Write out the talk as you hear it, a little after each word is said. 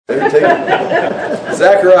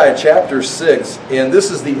Zechariah chapter 6, and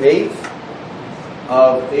this is the eighth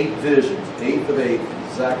of 8 visions. Eighth of 8,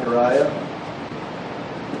 Zechariah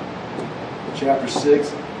chapter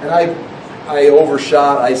 6. And I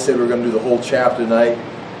overshot. I said we were going to do the whole chapter tonight,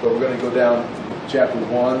 but we're going to go down chapter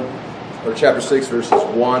 1, or chapter 6, verses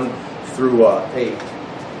 1 through 8.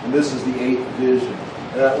 And this is the 8th vision.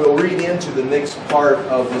 And we'll read into the next part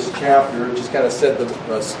of this chapter, just kind of set the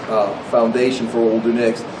foundation for what we'll do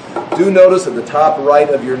next. Do notice at the top right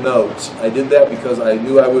of your notes, I did that because I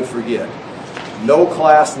knew I would forget. No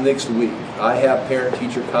class next week. I have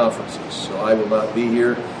parent-teacher conferences, so I will not be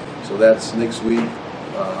here. So that's next week.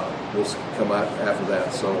 We'll come out after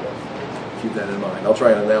that, so keep that in mind. I'll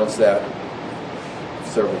try and announce that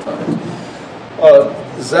several times.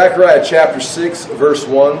 Zechariah chapter 6, verse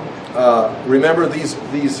 1. Remember, these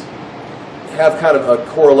have kind of a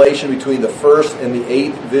correlation between the first and the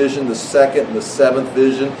 8th vision, the second and the 7th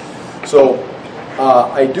vision. So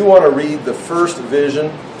I do want to read the first vision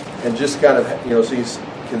and just kind of, so you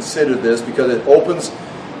consider this, because it opens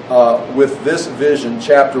with this vision,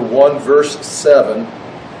 chapter 1, verse 7.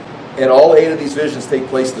 And all 8 of these visions take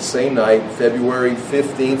place the same night, February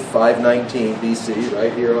 15th, 519 BC,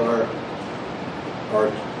 right here on our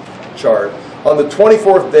chart. On the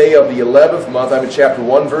 24th day of the 11th month, I'm in chapter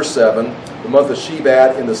 1, verse 7, the month of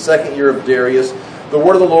Shebat, in the 2nd year of Darius, the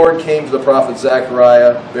word of the Lord came to the prophet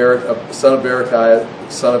Zechariah, son of Berechiah,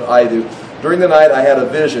 son of Iddu. During the night I had a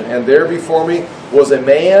vision, and there before me was a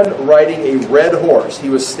man riding a red horse. He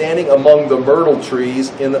was standing among the myrtle trees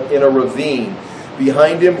in a ravine.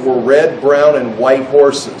 Behind him were red, brown, and white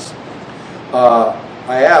horses.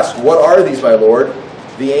 I asked, what are these, my Lord?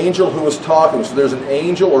 The angel who was talking. So there's an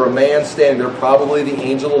angel or a man standing there, probably the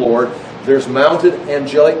angel of the Lord. There's mounted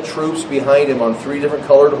angelic troops behind him on 3 different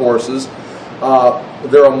colored horses.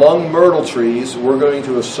 They're among myrtle trees. We're going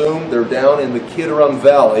to assume they're down in the Kidron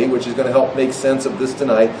Valley, which is going to help make sense of this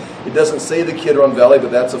tonight. It doesn't say the Kidron Valley,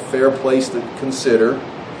 but that's a fair place to consider.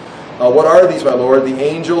 What are these, my Lord? The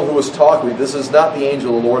angel who was talking. This is not the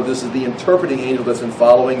angel of the Lord. This is the interpreting angel that's been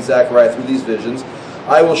following Zechariah through these visions.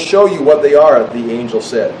 I will show you what they are, the angel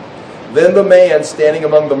said. Then the man standing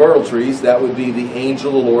among the myrtle trees, that would be the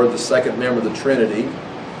angel of the Lord, the second member of the Trinity,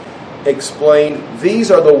 explained, these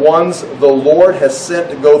are the ones the Lord has sent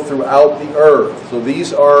to go throughout the earth. So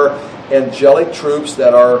these are angelic troops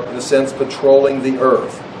that are, in a sense, patrolling the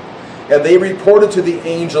earth. And they reported to the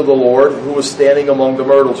angel of the Lord who was standing among the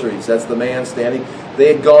myrtle trees. That's the man standing.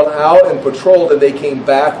 They had gone out and patrolled, and they came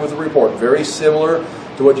back with a report. Very similar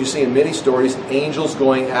to what you see in many stories, angels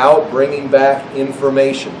going out, bringing back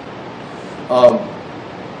information.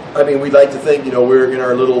 We'd like to think, we're in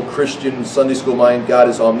our little Christian Sunday school mind, God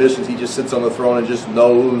is omniscient. He just sits on the throne and just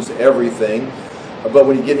knows everything. But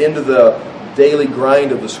when you get into the daily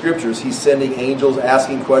grind of the Scriptures, He's sending angels,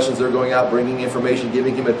 asking questions. They're going out, bringing information,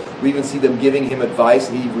 giving Him we even see them giving Him advice.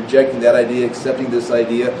 He's rejecting that idea, accepting this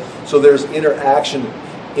idea. So there's interaction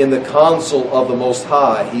in the council of the Most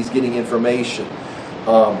High. He's getting information.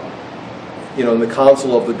 In the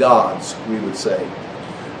council of the gods, we would say.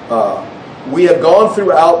 We have gone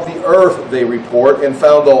throughout the earth, they report, and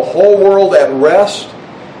found the whole world at rest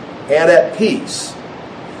and at peace.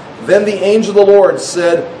 Then the angel of the Lord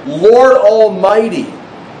said, Lord Almighty.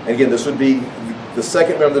 And again, this would be the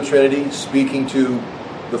second member of the Trinity speaking to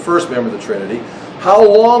the first member of the Trinity. How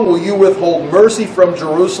long will you withhold mercy from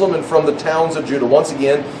Jerusalem and from the towns of Judah? Once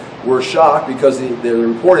again, we're shocked because the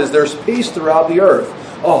report is there's peace throughout the earth.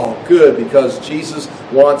 Oh, good, because Jesus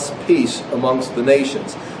wants peace amongst the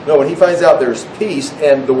nations. No, when He finds out there's peace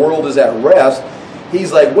and the world is at rest,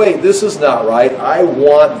 He's like, wait, this is not right. I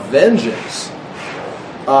want vengeance.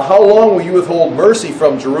 How long will you withhold mercy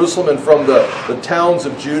from Jerusalem and from the towns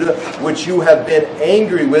of Judah, which you have been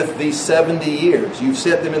angry with these 70 years? You've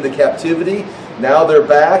sent them into captivity. Now they're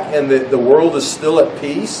back and the world is still at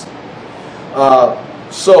peace.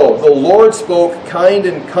 So the Lord spoke kind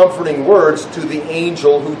and comforting words to the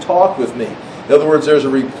angel who talked with me. In other words, there's a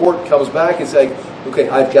report comes back and says, okay,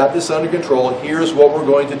 I've got this under control. Here's what we're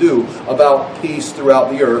going to do about peace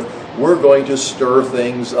throughout the earth. We're going to stir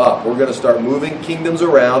things up. We're going to start moving kingdoms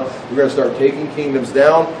around. We're going to start taking kingdoms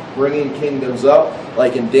down, bringing kingdoms up.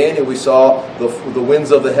 Like in Daniel, we saw the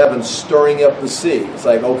winds of the heavens stirring up the sea. It's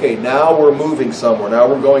like, okay, now we're moving somewhere. Now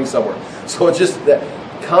we're going somewhere. So it's just that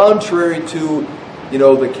contrary to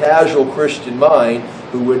the casual Christian mind,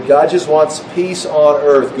 God just wants peace on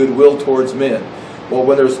earth, goodwill towards men. Well,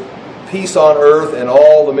 when there's peace on earth and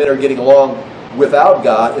all the men are getting along without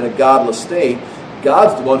God in a godless state,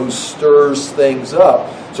 God's the one who stirs things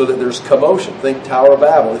up so that there's commotion. Think Tower of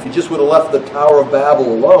Babel. If you just would have left the Tower of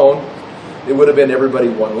Babel alone, It would have been everybody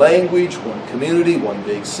one language, one community, one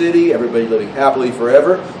big city, everybody living happily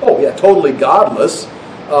forever. Oh yeah, totally godless,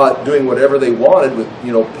 doing whatever they wanted with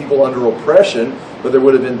people under oppression, but there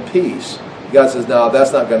would have been peace. God says, no,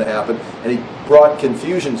 that's not going to happen. And he brought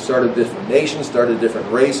confusion, started different nations, started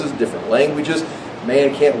different races, different languages.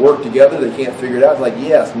 Man can't work together, they can't figure it out. It's like,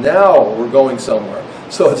 yes, now we're going somewhere.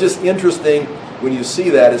 So it's just interesting when you see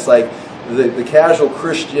that. It's like the casual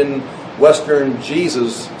Christian Western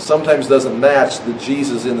Jesus sometimes doesn't match the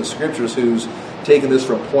Jesus in the Scriptures who's taken this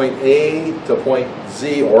from point A to point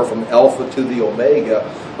Z, or from Alpha to the Omega,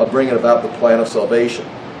 of bringing about the plan of salvation.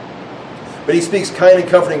 But he speaks kind and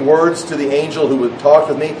comforting words to the angel who would talk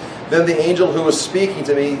with me. Then the angel who was speaking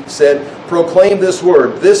to me said, proclaim this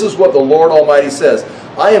word. This is what the Lord Almighty says.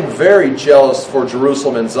 I am very jealous for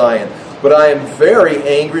Jerusalem and Zion, but I am very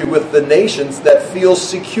angry with the nations that feel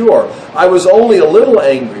secure. I was only a little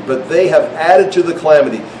angry, but they have added to the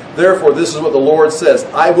calamity. Therefore, this is what the Lord says.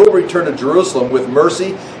 I will return to Jerusalem with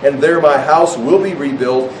mercy, and there my house will be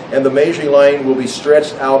rebuilt, and the measuring line will be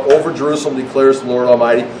stretched out over Jerusalem, declares the Lord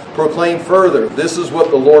Almighty. Proclaim further. This is what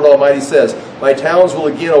the Lord Almighty says. My towns will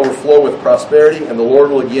again overflow with prosperity, and the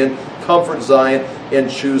Lord will again comfort Zion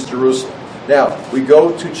and choose Jerusalem. Now, we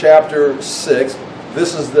go to chapter 6.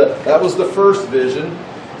 That was the first vision,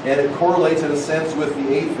 and it correlates in a sense with the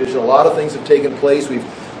 8th vision. A lot of things have taken place. We've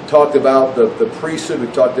talked about the priesthood,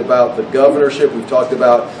 we've talked about the governorship, we've talked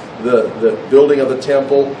about the building of the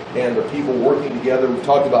temple and the people working together. We've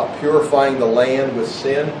talked about purifying the land with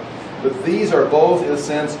sin. But these are both, in a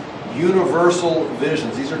sense, universal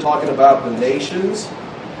visions. These are talking about the nations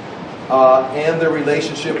and their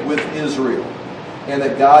relationship with Israel, and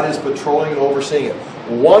that God is patrolling and overseeing it.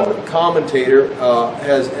 One commentator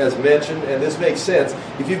has mentioned, and this makes sense,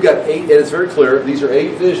 if you've got 8, and it's very clear, these are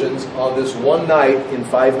 8 visions on this one night in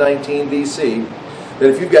 519 BC, that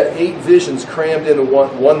if you've got 8 visions crammed into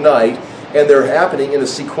one night, and they're happening in a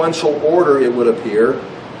sequential order, it would appear,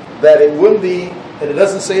 that it wouldn't be, and it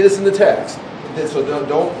doesn't say this in the text, so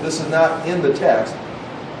this is not in the text,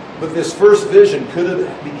 but this first vision could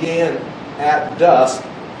have began at dusk,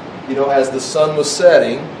 as the sun was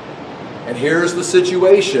setting. And here's the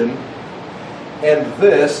situation, and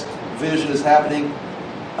this vision is happening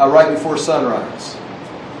right before sunrise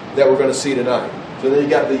that we're going to see tonight. So then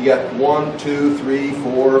you got 1, 2, 3,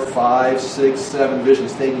 4, 5, 6, 7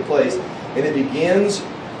 visions taking place, and it begins.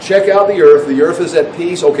 Check out the earth. The earth is at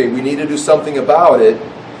peace. Okay, we need to do something about it,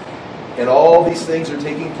 and all these things are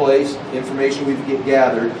taking place. Information we've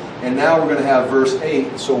gathered, and now we're going to have verse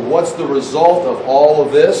 8. So what's the result of all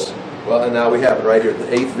of this? Well, and now we have it right here, the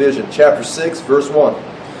 8th vision, chapter 6, verse 1.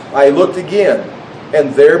 I looked again,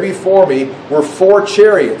 and there before me were 4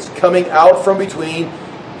 chariots coming out from between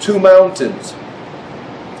 2 mountains,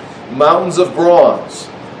 mountains of bronze.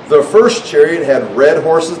 The first chariot had red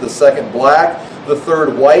horses, the second black, the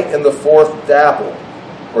third white, and the fourth dappled.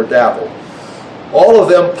 All of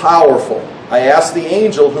them powerful. I asked the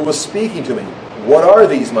angel who was speaking to me, what are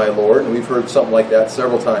these, my Lord? And we've heard something like that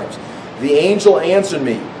several times. The angel answered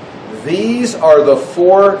me, these are the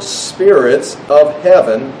 4 spirits of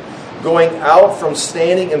heaven going out from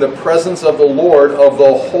standing in the presence of the Lord of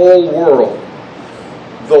the whole world.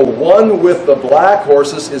 The one with the black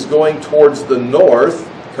horses is going towards the north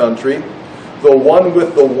country. The one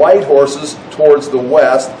with the white horses towards the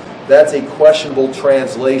west. That's a questionable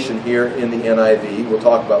translation here in the NIV. We'll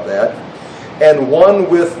talk about that. And one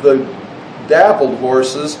with the dappled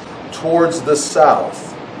horses towards the south.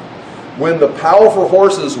 When the powerful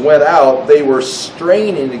horses went out, they were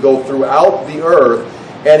straining to go throughout the earth.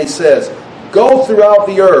 And he says, go throughout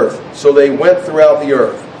the earth. So they went throughout the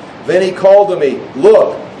earth. Then he called to me,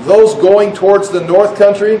 look, those going towards the north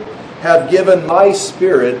country have given my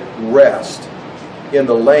spirit rest in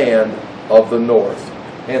the land of the north.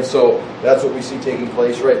 And so that's what we see taking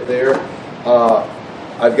place right there.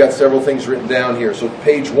 I've got several things written down here. So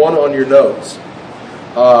page 1 on your notes.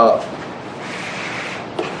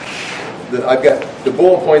 I've got the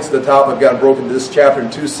bullet points at the top. I've got broken this chapter in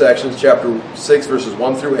 2 sections. Chapter 6, verses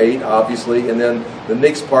 1 through 8, obviously. And then the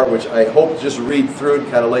next part, which I hope to just read through and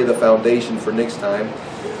kind of lay the foundation for next time.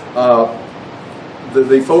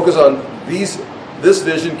 They focus on these. This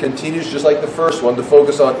vision continues just like the first one to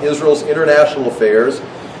focus on Israel's international affairs.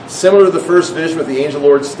 Similar to the first vision with the angel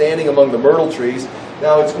Lord standing among the myrtle trees.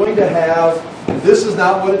 Now it's going to have, this is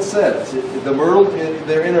not what it says. The myrtle,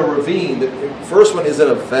 they're in a ravine. The first one is in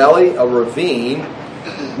a valley, a ravine,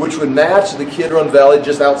 which would match the Kidron Valley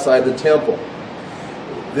just outside the temple.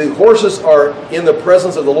 The horses are in the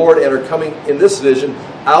presence of the Lord and are coming, in this vision,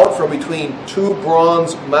 out from between 2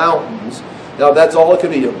 bronze mountains. Now that's all it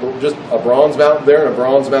could be, just a bronze mountain there and a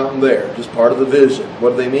bronze mountain there, just part of the vision.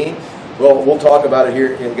 What do they mean? Well, we'll talk about it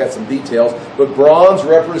here and get some details. But bronze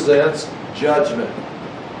represents judgment.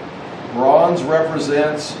 Bronze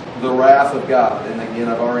represents the wrath of God. And again,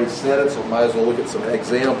 I've already said it, so might as well look at some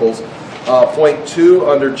examples. Point 2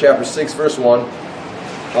 under chapter 6, verse 1.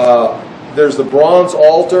 There's the bronze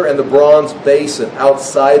altar and the bronze basin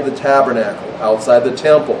outside the tabernacle, outside the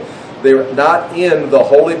temple. They were not in the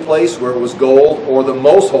holy place where it was gold, or the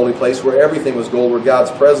most holy place where everything was gold, where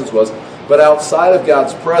God's presence was. But outside of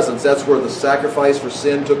God's presence, that's where the sacrifice for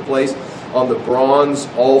sin took place, on the bronze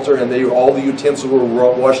altar, and all the utensils were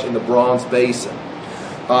washed in the bronze basin.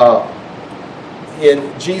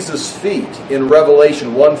 In Jesus' feet, in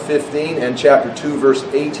Revelation 1:15 and chapter 2, verse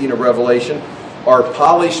 18 of Revelation, are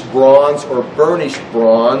polished bronze or burnished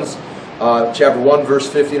bronze. Chapter 1, verse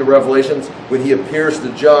 15 of Revelation, when he appears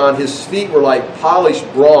to John, his feet were like polished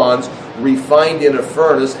bronze, refined in a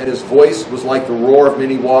furnace, and his voice was like the roar of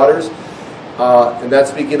many waters. And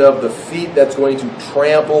that's speaking of the feet that's going to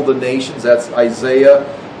trample the nations. That's Isaiah.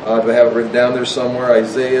 Do I have it written down there somewhere?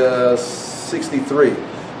 Isaiah 63.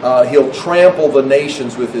 He'll trample the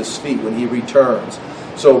nations with his feet when he returns.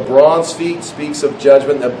 So bronze feet speaks of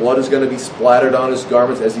judgment, that blood is going to be splattered on his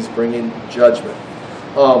garments as he's bringing judgment.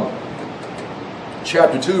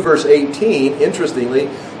 Chapter 2, verse 18, interestingly,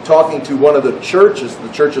 talking to one of the churches, the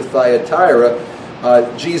church of Thyatira,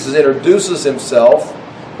 Jesus introduces himself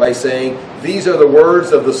by saying, "These are the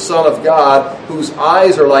words of the Son of God, whose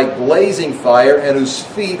eyes are like blazing fire and whose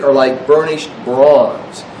feet are like burnished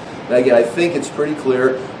bronze." Now again, I think it's pretty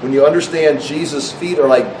clear, when you understand Jesus' feet are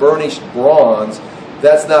like burnished bronze,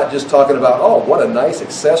 that's not just talking about, oh, what a nice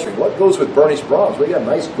accessory. What goes with burnished bronze? We got a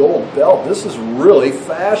nice gold belt. This is really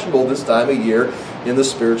fashionable this time of year in the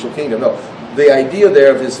spiritual kingdom. No, the idea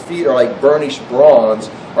there of his feet are like burnished bronze,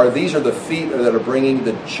 these are the feet that are bringing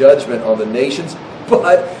the judgment on the nations.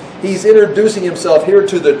 But he's introducing himself here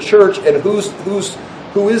to the church, and who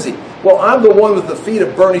is he? Well, I'm the one with the feet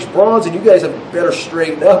of burnished bronze, and you guys have better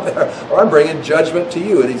straighten up, or I'm bringing judgment to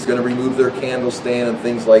you. And he's going to remove their candle stand and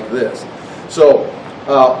things like this. So,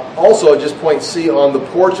 also, just point C, on the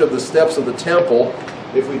porch of the steps of the temple,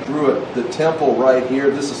 if we drew the temple right here,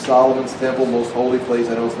 this is Solomon's temple, most holy place.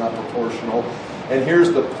 I know it's not proportional. And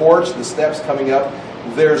here's the porch, the steps coming up.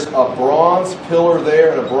 There's a bronze pillar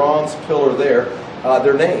there and a bronze pillar there.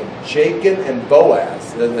 They're named Jachin and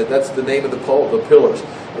Boaz. That's the name of the pillars.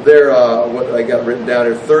 They're, what I got written down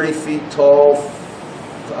here, 30 feet tall.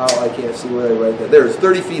 I can't see where I write that. There's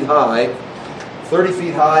 30 feet high. 30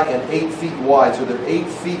 feet high and 8 feet wide. So they're 8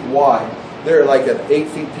 feet wide. They're like an 8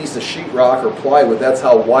 feet piece of sheetrock or plywood. That's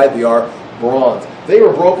how wide they are, bronze. They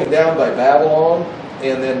were broken down by Babylon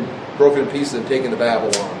and then broken in pieces and taken to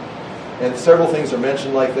Babylon. And several things are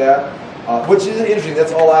mentioned like that, which is interesting.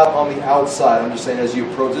 That's all out on the outside. I'm just saying, as you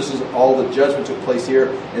approach, this is all the judgment took place here,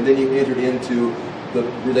 and then you entered into the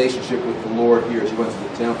relationship with the Lord here as you went to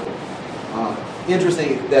the temple.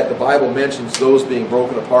 Interesting that the Bible mentions those being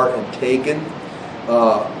broken apart and taken.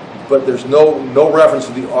 But there's no reference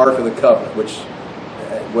to the Ark of the Covenant, which,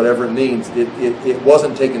 whatever it means, it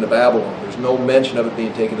wasn't taken to Babylon. There's no mention of it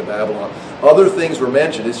being taken to Babylon. Other things were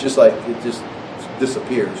mentioned. It's just like it just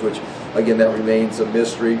disappears, which, again, that remains a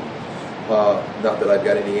mystery. Not that I've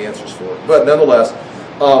got any answers for it. But nonetheless,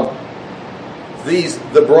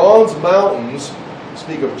 the bronze mountains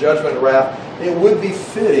speak of judgment and wrath. It would be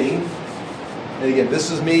fitting, and again, this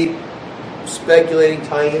is me speculating,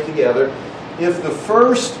 tying it together, if the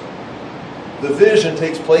vision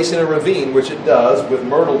takes place in a ravine, which it does with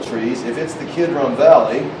myrtle trees, if it's the Kidron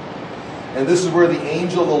Valley, and this is where the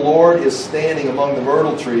angel of the Lord is standing among the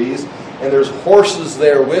myrtle trees, and there's horses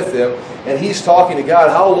there with him, and he's talking to God,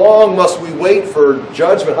 how long must we wait for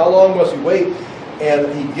judgment? How long must we wait? And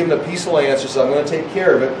he'd given a peaceful answer, so I'm going to take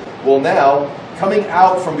care of it. Well, now, coming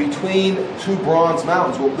out from between two bronze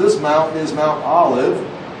mountains, well, this mountain is Mount Olive,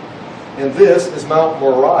 and this is Mount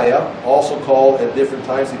Moriah, also called at different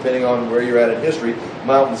times, depending on where you're at in history,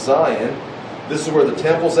 Mount Zion. This is where the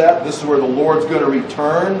temple's at. This is where the Lord's going to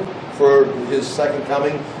return for his second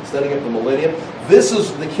coming, setting up the millennium. This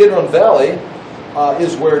is the Kidron Valley,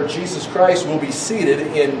 is where Jesus Christ will be seated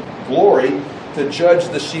in glory to judge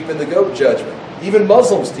the sheep and the goat judgment. Even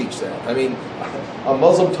Muslims teach that. I mean, a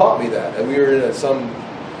Muslim taught me that. And we were in some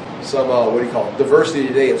what do you call it, diversity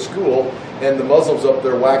today at school, and the Muslims up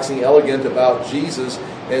there waxing elegant about Jesus,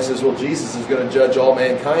 and it says, well, Jesus is going to judge all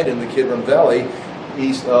mankind in the Kidron Valley,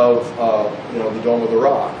 east of the Dome of the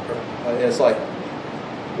Rock. And it's like,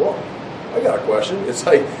 well, I got a question. It's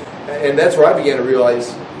like, and that's where I began to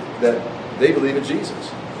realize that they believe in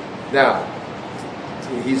Jesus. Now,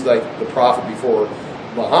 he's like the prophet before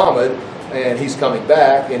Muhammad, and he's coming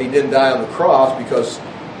back, and he didn't die on the cross because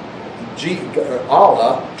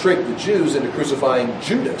Allah tricked the Jews into crucifying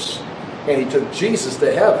Judas, and he took Jesus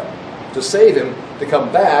to heaven to save him, to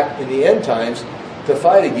come back in the end times to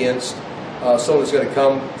fight against someone that's going to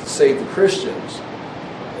come to save the Christians.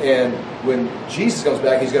 And when Jesus comes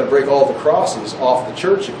back, he's going to break all the crosses off the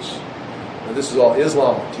churches. And this is all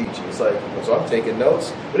Islam teaching. It's like, so I'm taking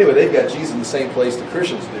notes. But anyway, they've got Jesus in the same place the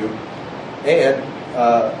Christians do. And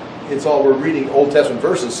it's all, we're reading Old Testament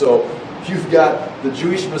verses. So you've got the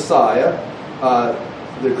Jewish Messiah,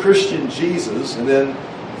 the Christian Jesus, and then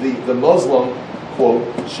the Muslim, quote,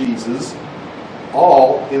 Jesus,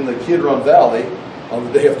 all in the Kidron Valley on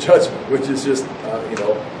the Day of Judgment, which is just,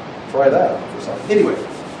 try that out for something. Anyway,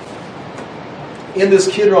 in this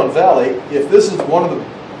Kidron Valley, if this is one of the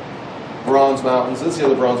Bronze Mountains, this is the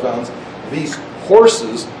other Bronze Mountains, these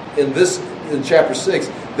horses in chapter 6,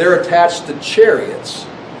 they're attached to chariots.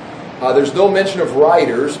 There's no mention of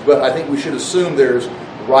riders, but I think we should assume there's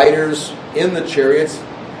riders in the chariots,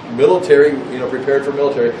 military, prepared for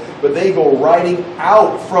military, but they go riding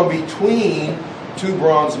out from between two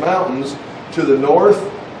Bronze Mountains to the north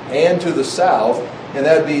and to the south, and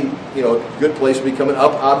that would be, a good place to be coming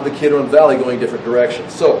up out of the Kidron Valley going different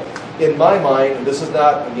directions. So, in my mind, and this is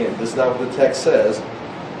not what the text says,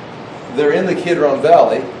 they're in the Kidron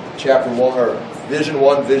Valley, chapter 1, or vision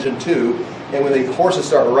 1, vision 2, and when the horses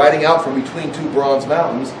start riding out from between two Bronze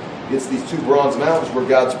Mountains, it's these two Bronze Mountains where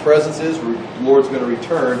God's presence is, where the Lord's going to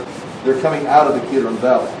return. They're coming out of the Kidron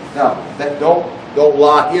Valley. Now, don't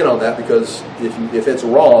lock in on that, because if it's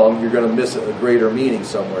wrong, you're going to miss a greater meaning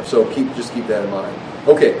somewhere. So just keep that in mind.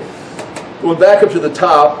 Okay, going back up to the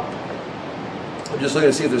top, I'm just looking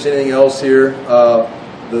to see if there's anything else here.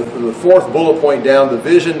 The fourth bullet point down, the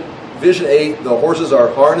vision 8, the horses are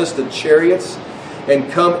harnessed to chariots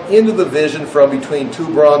and come into the vision from between two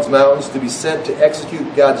Bronze Mountains to be sent to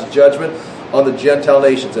execute God's judgment on the Gentile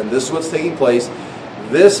nations. And this is what's taking place.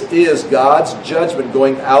 This is God's judgment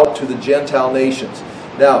going out to the Gentile nations.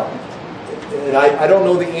 Now, and I don't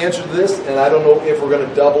know the answer to this, and I don't know if we're going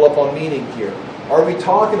to double up on meaning here. Are we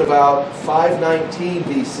talking about 519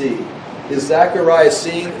 BC? Is Zechariah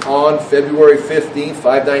seeing on February 15th,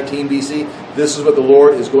 519 BC, this is what the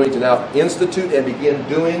Lord is going to now institute and begin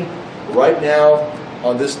doing right now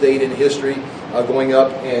on this date in history, going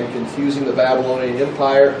up and confusing the Babylonian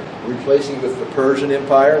Empire, replacing it with the Persian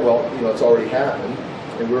Empire? Well, it's already happened,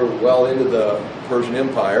 and we're well into the Persian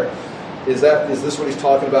Empire. Is this what he's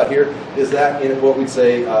talking about here? Is that in what we'd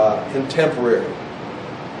say contemporary?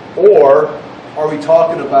 Or are we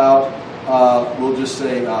talking about, we'll just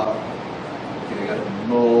say,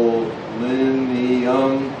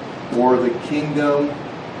 millennium or the kingdom?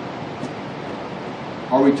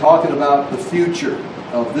 Are we talking about the future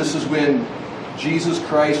of this is when Jesus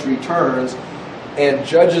Christ returns and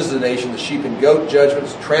judges the nation, the sheep and goat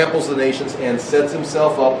judgments, tramples the nations, and sets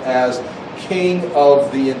himself up as king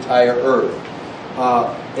of the entire earth?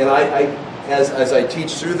 And as I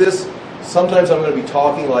teach through this, sometimes I'm going to be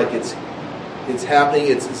talking like it's happening,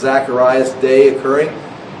 it's Zechariah's day occurring.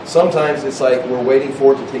 Sometimes it's like we're waiting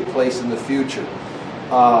for it to take place in the future.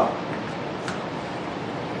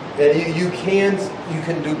 And you can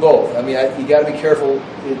do both. I mean, you got to be careful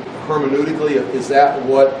hermeneutically. Is that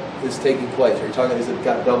what is taking place? Are you talking? Is it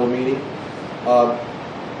got double meaning?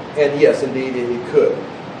 And yes, indeed, it could.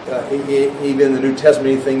 Even in the New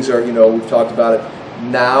Testament, things are. We've talked about it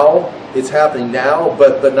now. It's happening now,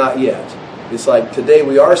 but not yet. It's like today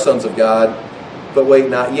we are sons of God, but wait,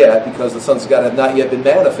 not yet, because the sons of God have not yet been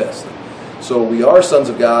manifested. So we are sons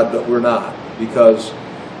of God, but we're not,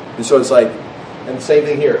 and so it's like. And the same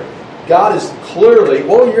thing here. God is clearly, you're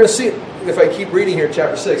going to see it if I keep reading here in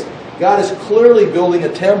chapter 6. God is clearly building a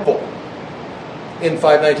temple in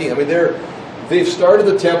 519. I mean, they've started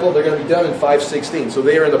the temple. They're going to be done in 516. So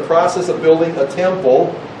they are in the process of building a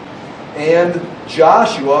temple, and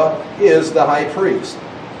Joshua is the high priest.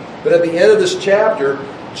 But at the end of this chapter,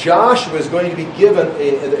 Joshua is going to be given,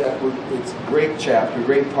 it's a great chapter, a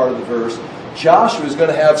great part of the verse. Joshua is going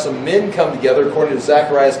to have some men come together according to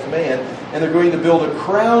Zechariah's command, and they're going to build a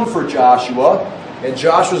crown for Joshua, and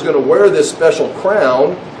Joshua is going to wear this special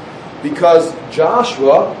crown because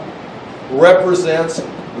Joshua represents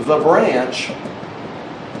the branch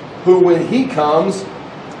who, when he comes,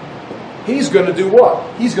 he's going to do what?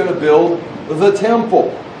 He's going to build the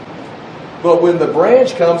temple. But when the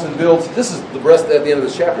branch comes and builds, this is the rest at the end of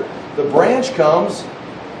this chapter, the branch comes,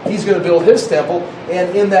 he's going to build his temple,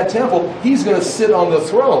 and in that temple, he's going to sit on the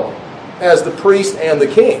throne as the priest and the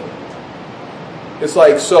king. It's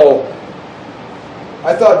like, so,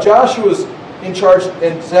 I thought Joshua's in charge,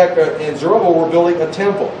 and Zerubbabel were building a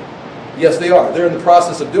temple. Yes, they are. They're in the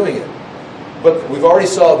process of doing it. But we've already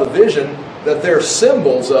saw the vision that they're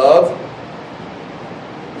symbols of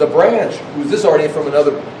the branch. This is already from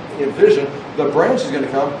another vision. The branch is going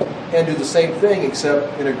to come and do the same thing,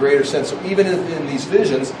 except in a greater sense. So even in these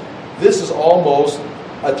visions, this is almost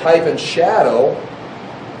a type and shadow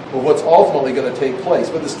of what's ultimately going to take place.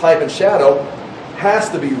 But this type and shadow has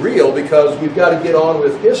to be real, because we've got to get on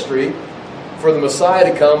with history for the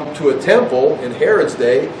Messiah to come to a temple in Herod's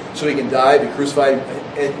day so he can die, be crucified,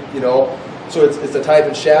 and so it's a type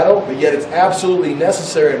and shadow, but yet it's absolutely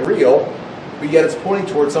necessary and real, but yet it's pointing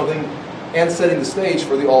towards something and setting the stage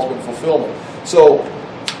for the ultimate fulfillment. So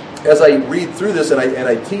as I read through this and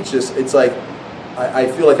I teach this, it's like I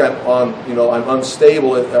feel like I'm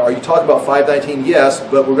unstable. Are you talking about 5:19? Yes,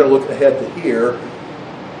 but we're going to look ahead to here.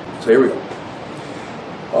 So here we go.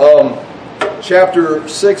 Chapter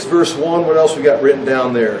 6, verse 1, what else we got written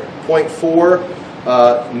down there? Point 4,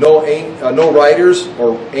 no riders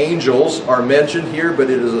or angels are mentioned here,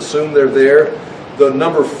 but it is assumed they're there. The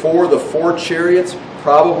number 4, the 4 chariots,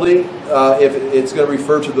 probably, if it's going to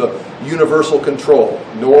refer to the universal control,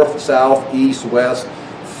 north, south, east, west,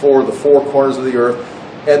 for the 4 corners of the earth.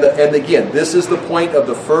 And again, this is the point of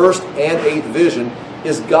the first and 8th vision,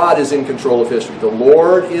 is God is in control of history. The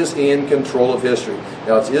Lord is in control of history.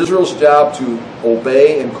 Now, it's Israel's job to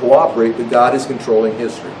obey and cooperate, but God is controlling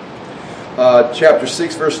history. Chapter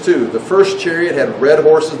 6, verse 2. The first chariot had red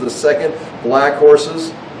horses, the second black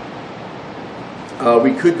horses.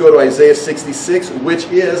 We could go to Isaiah 66, which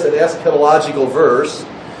is an eschatological verse.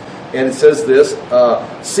 And it says this,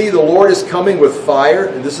 see, the Lord is coming with fire.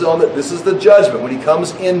 And this is the judgment, when he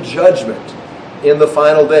comes in judgment in the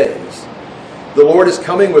final days. The Lord is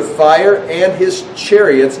coming with fire, and his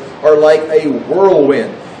chariots are like a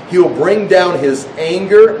whirlwind. He will bring down his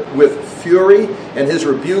anger with fury, and his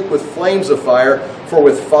rebuke with flames of fire. For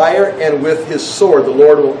with fire and with his sword the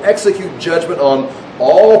Lord will execute judgment on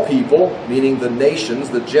all people, meaning the nations,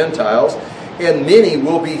 the Gentiles, and many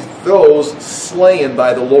will be those slain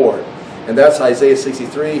by the Lord. And that's Isaiah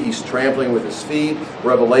 63. He's trampling with his feet.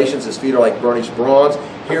 Revelations, his feet are like burnished bronze.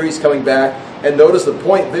 Here he's coming back. And notice the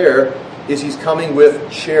point there is he's coming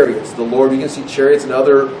with chariots. The Lord, we can see chariots in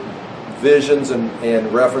other visions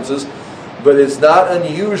and references, but it's not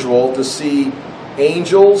unusual to see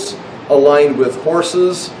angels aligned with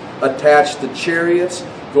horses, attached to chariots,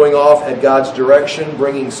 going off at God's direction,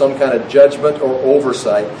 bringing some kind of judgment or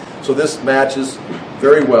oversight. So this matches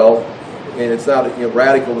very well, and it's not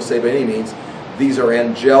radical to say by any means. These are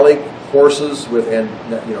angelic horses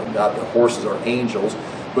not the horses are angels,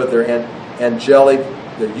 but they're angelic.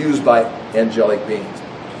 They're used by angelic beings.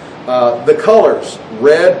 The colors,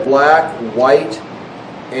 red, black, white,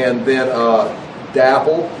 and then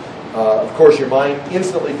dapple. Of course, your mind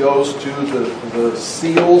instantly goes to the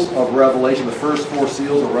seals of Revelation, the first 4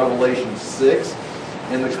 seals of Revelation 6,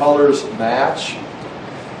 and the colors match.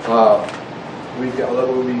 We've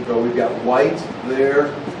got white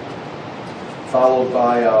there, followed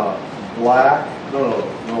by black.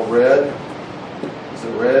 No, red. Is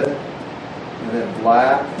it red? And then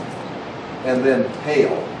black, and then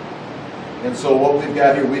pale. And so what we've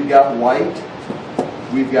got here, we've got white,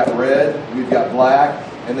 we've got red, we've got black,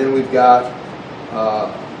 and then we've got,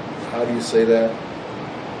 how do you say that?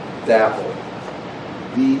 Dapple.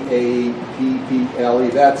 D-A-P-P-L-E.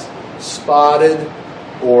 That's spotted,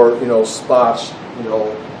 or, spots,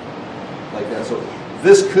 like that. So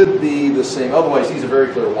this could be the same. Otherwise, these are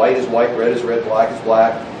very clear. White is white, red is red, black is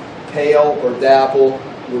black. Pale or dapple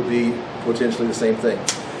would be potentially the same thing.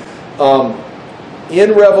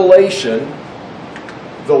 In Revelation,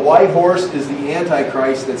 the white horse is the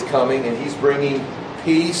Antichrist that's coming, and he's bringing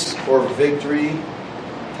peace or victory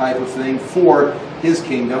type of thing for his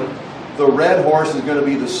kingdom. The red horse is going to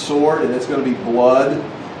be the sword, and it's going to be blood.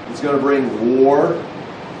 It's going to bring war.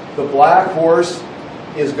 The black horse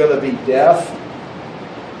is going to be death.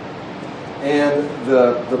 And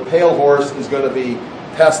the pale horse is going to be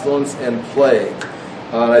pestilence and plague.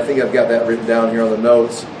 I think I've got that written down here on the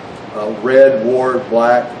notes. Red, war,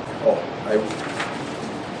 black.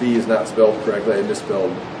 B is not spelled correctly. I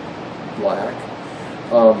misspelled black.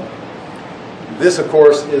 This, of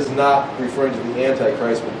course, is not referring to the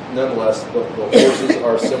Antichrist, but nonetheless, the horses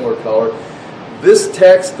are a similar color. This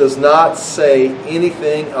text does not say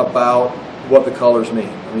anything about what the colors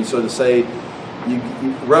mean. So to say,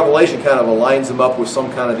 Revelation kind of aligns them up with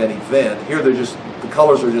some kind of an event. Here, the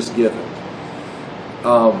colors are just given.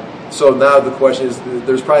 So now the question is,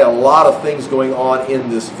 there's probably a lot of things going on in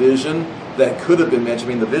this vision that could have been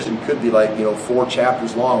mentioned. The vision could be like 4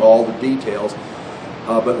 chapters long, all the details.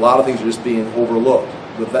 but a lot of things are just being overlooked.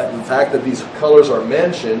 The fact that these colors are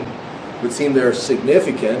mentioned would seem they're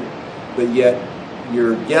significant, but yet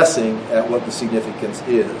you're guessing at what the significance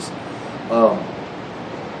is.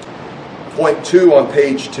 Point 2 on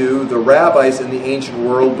page 2, the rabbis in the ancient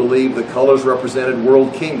world believed the colors represented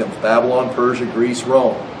world kingdoms, Babylon, Persia, Greece,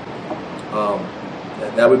 Rome.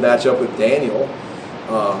 That would match up with Daniel.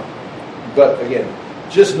 But again,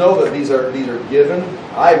 just know that these are given.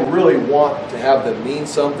 I really want to have them mean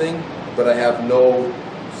something, but I have no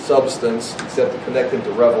substance except to connect them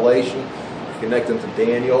to Revelation, connect them to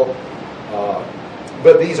Daniel.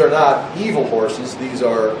 But these are not evil horses. These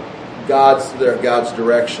are they're God's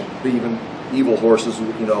direction. Even evil horses,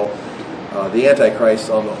 the Antichrist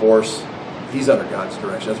on the horse, he's under God's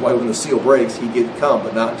direction. That's why when the seal breaks, he can come,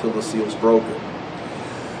 but not until the seal's broken.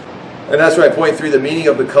 And that's right, point 3, the meaning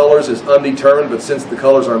of the colors is undetermined, but since the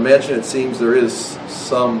colors are mentioned, it seems there is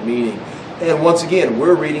some meaning. And once again,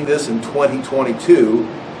 we're reading this in 2022.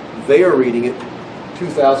 They are reading it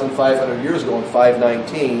 2,500 years ago in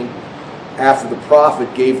 519, after the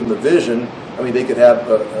prophet gave them the vision. I mean, they could have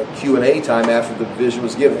a Q&A time after the vision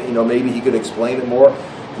was given. Maybe he could explain it more.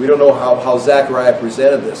 We don't know how Zechariah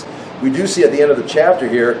presented this. We do see at the end of the chapter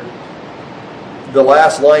here, the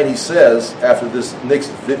last line he says, after this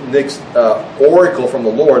next oracle from the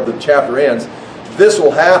Lord, the chapter ends, this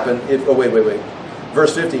will happen if... Oh, wait.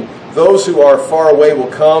 Verse 15. Those who are far away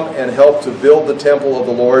will come and help to build the temple of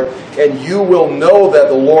the Lord, and you will know that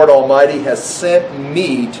the Lord Almighty has sent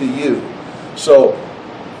me to you. So,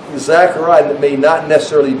 Zechariah may not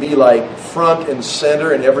necessarily be like front and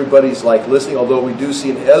center and everybody's like listening, although we do see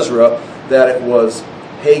in Ezra that it was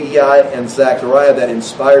Haggai and Zechariah that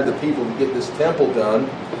inspired the people to get this temple done.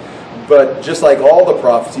 But just like all the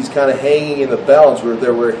prophets, he's kind of hanging in the balance where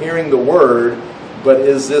we're hearing the word, but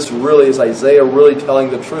is Isaiah really telling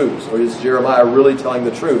the truth? Or is Jeremiah really telling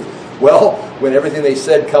the truth? Well, when everything they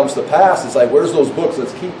said comes to pass, it's like, where's those books?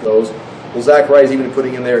 Let's keep those. Well, Zechariah's even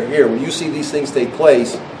putting in there here. When you see these things take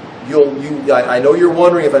place, I know you're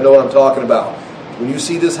wondering if I know what I'm talking about. When you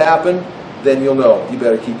see this happen, then you'll know. You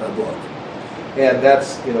better keep my book. And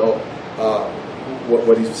that's,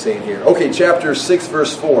 what he's saying here. Okay, chapter 6,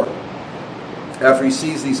 verse 4. After he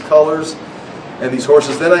sees these colors and these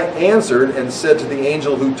horses, then I answered and said to the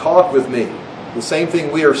angel who talked with me, the same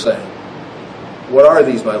thing we are saying. What are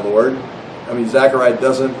these, my Lord? I mean, Zechariah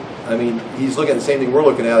he's looking at the same thing we're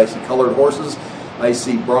looking at. I see colored horses. I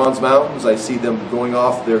see bronze mountains. I see them going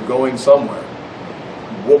off. They're going somewhere.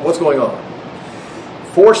 What's going on?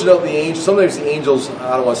 Fortunately, the angel, sometimes the angels,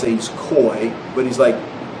 I don't want to say he's coy, but he's like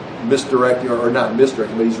misdirecting, or not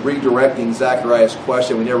misdirecting, but he's redirecting Zechariah's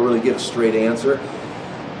question. We never really get a straight answer.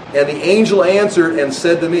 And the angel answered and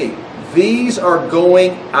said to me, these are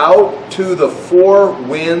going out to the four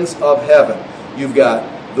winds of heaven. You've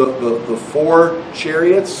got the four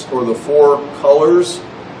chariots, or the four colors,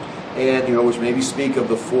 and which maybe speak of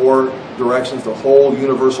the four directions, the whole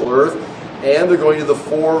universal earth, and they're going to the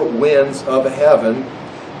four winds of heaven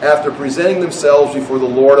after presenting themselves before the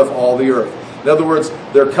Lord of all the earth. In other words,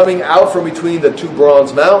 they're coming out from between the two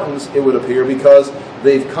bronze mountains, it would appear, because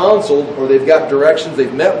they've counseled, or they've got directions,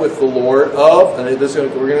 they've met with the Lord of, and we're going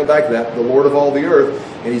to go back to that, the Lord of all the earth,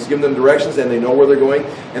 and he's given them directions, and they know where they're going,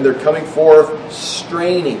 and they're coming forth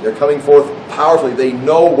straining, they're coming forth powerfully, they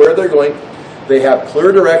know where they're going, they have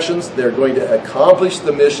clear directions, they're going to accomplish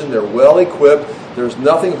the mission, they're well equipped, there's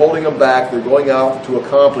nothing holding them back, they're going out to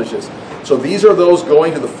accomplish this. So these are those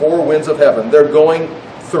going to the four winds of heaven. They're going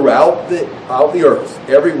throughout the earth,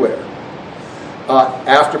 everywhere,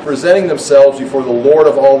 after presenting themselves before the Lord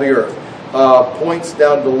of all the earth. Points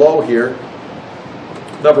down below here.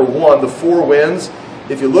 Number 1, the four winds.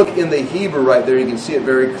 If you look in the Hebrew right there, you can see it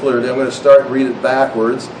very clearly. I'm going to start and read it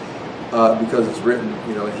backwards because it's written,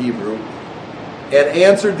 in Hebrew. And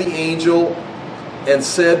answered the angel and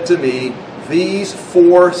said to me, these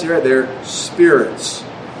four, see right there, spirits.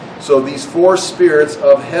 So these four spirits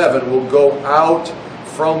of heaven will go out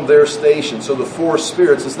from their station. So the four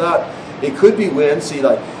spirits, it could be wind. See,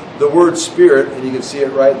 like the word spirit, and you can see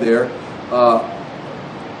it right there,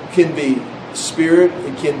 can be spirit,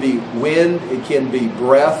 it can be wind, it can be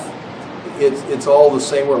breath. It's all the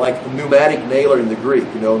same word, like pneumatic nailer in the Greek,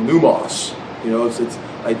 pneumos.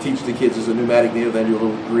 I teach the kids as a pneumatic nailer, then I do a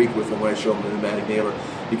little Greek with them when I show them the pneumatic nailer.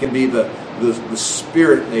 It can be the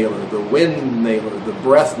spirit nailer, the wind nailer, the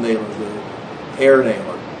breath nailer, the air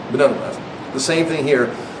nailer. But nonetheless, the same thing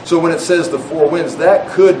here. So when it says the four winds, that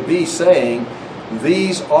could be saying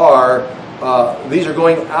these are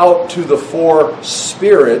going out to the four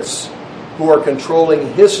spirits who are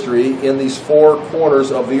controlling history in these four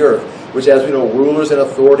corners of the earth, which, as we know, rulers and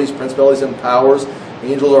authorities, principalities and powers,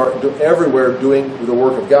 Angels are everywhere doing the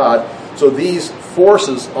work of God. So these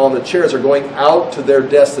forces on the chariots are going out to their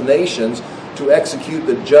destinations to execute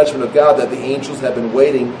the judgment of God that the angels have been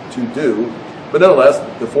waiting to do. But nonetheless,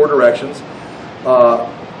 the four directions.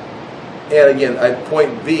 And again,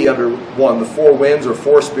 point B under 1, the four winds or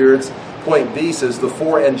four spirits. Point B says the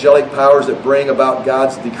four angelic powers that bring about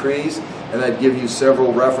God's decrees. And I'd give you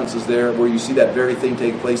several references there where you see that very thing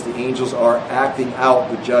take place. The angels are acting out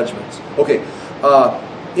the judgments. Okay,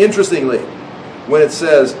 interestingly, when it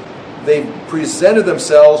says they presented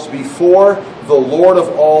themselves before the Lord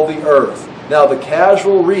of all the earth. Now, the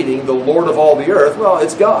casual reading, the Lord of all the earth, well,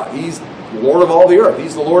 it's God. He's Lord of all the earth.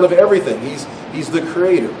 He's the Lord of everything. He's the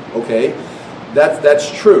creator. Okay? That's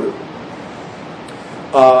true.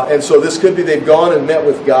 And so this could be they've gone and met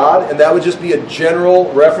with God, and that would just be a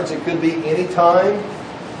general reference. It could be any time.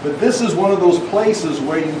 But this is one of those places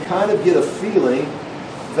where you kind of get a feeling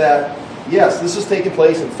that, yes, this is taking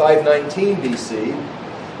place in 519 BC,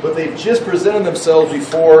 but they've just presented themselves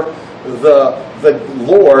before the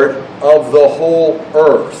Lord of the whole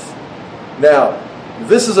earth. Now,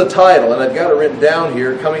 this is a title, and I've got it written down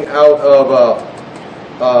here, coming out of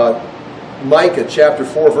Micah chapter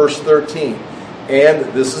 4, verse 13.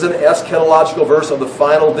 And this is an eschatological verse of the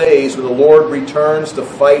final days when the Lord returns to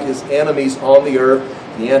fight his enemies on the earth,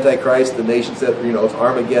 the Antichrist, the nations that, it's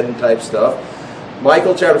Armageddon type stuff.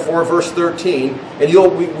 Micah chapter 4, verse 13. And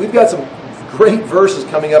we've got some great verses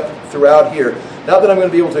coming up throughout here. Not that I'm going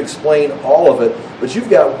to be able to explain all of it, but you've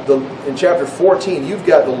got, in chapter 14, you've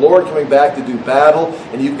got the Lord coming back to do battle,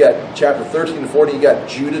 and you've got chapter 13 and 14, you've got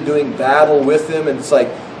Judah doing battle with him, and it's like,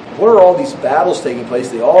 what are all these battles taking place?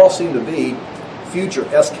 They all seem to be future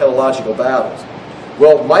eschatological battles.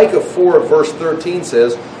 Well, Micah 4, verse 13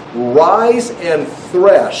 says, "Rise and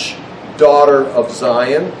thresh, daughter of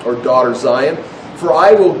Zion," or daughter Zion, "for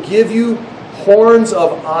I will give you horns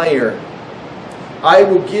of iron. I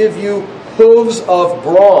will give you hooves of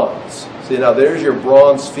bronze." See, now there's your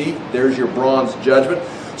bronze feet. There's your bronze judgment.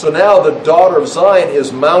 So now the daughter of Zion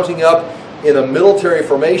is mounting up in a military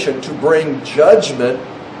formation to bring judgment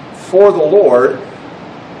for the Lord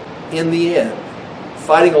in the end,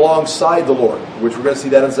 fighting alongside the Lord, which we're going to see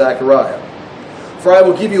that in Zechariah. "For I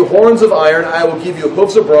will give you horns of iron, I will give you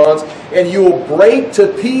hoofs of bronze, and you will break to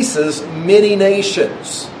pieces many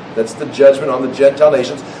nations." That's the judgment on the Gentile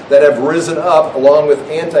nations that have risen up along with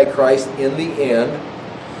Antichrist in the end.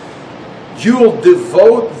 "You will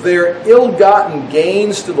devote their ill-gotten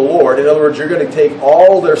gains to the Lord." In other words, you're going to take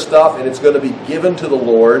all their stuff and it's going to be given to the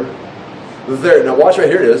Lord. Now watch right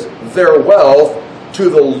here it is. "Their wealth to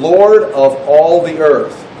the Lord of all the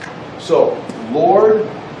earth." So, Lord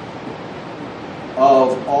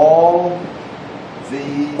of all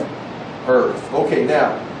the earth. Okay,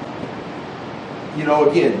 now,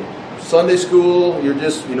 again, Sunday school, you're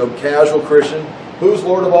just, casual Christian. Who's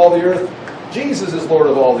Lord of all the earth? Jesus is Lord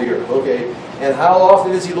of all the earth. Okay, and how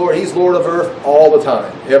often is he Lord? He's Lord of earth all the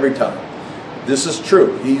time, every time. This is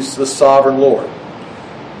true. He's the sovereign Lord.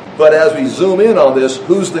 But as we zoom in on this,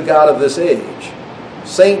 who's the God of this age?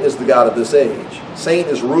 Satan is the God of this age.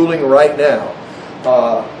 Satan is ruling right now.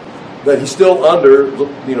 But he's still under,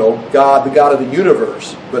 God, the God of the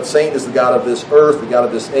universe. But Satan is the God of this earth, the God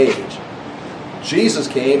of this age. Jesus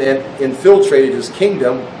came and infiltrated his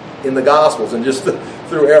kingdom in the Gospels and just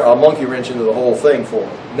threw a monkey wrench into the whole thing for him.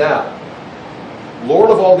 Now, Lord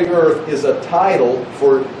of all the earth is a title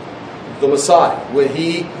for the Messiah. When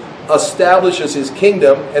he establishes his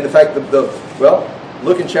kingdom, and in fact,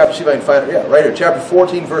 look in chapter, see if I can find it. Yeah, right here, chapter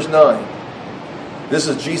 14, verse 9. This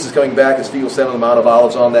is Jesus coming back. His feet will stand on the Mount of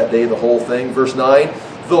Olives on that day, the whole thing. Verse 9,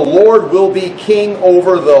 "The Lord will be king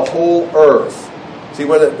over the whole earth." See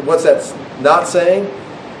what's that not saying?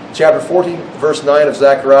 Chapter 14, verse 9 of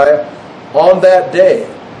Zechariah. "On that day,"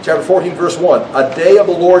 chapter 14, verse 1, "a day of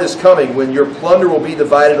the Lord is coming when your plunder will be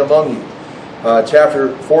divided among you."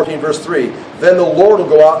 Chapter 14, verse 3, "Then the Lord will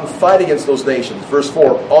go out and fight against those nations." Verse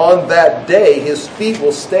 4, "On that day his feet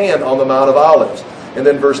will stand on the Mount of Olives." And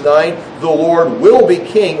then verse 9, "The Lord will be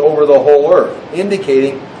king over the whole earth,"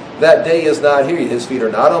 indicating that day is not here. His feet are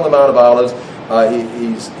not on the Mount of Olives.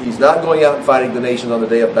 He's not going out and fighting the nations on the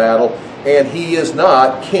day of battle. And he is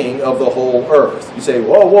not king of the whole earth. You say,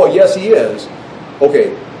 whoa, yes he is.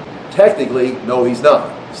 Okay, technically, no he's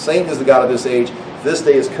not. Satan is the God of this age. This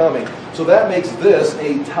day is coming. So that makes this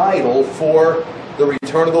a title for the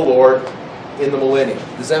return of the Lord in the millennium.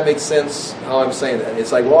 Does that make sense how I'm saying that?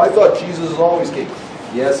 It's like, I thought Jesus is always king.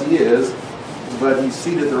 Yes, he is. But he's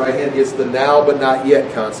seated at the right hand. It's the now but not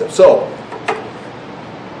yet concept. So,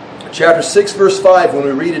 Chapter 6, verse 5, when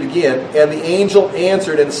we read it again, and the angel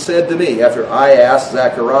answered and said to me, after I asked,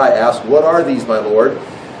 Zechariah asked, what are these, my Lord?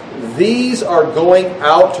 These are going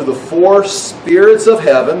out to the four spirits of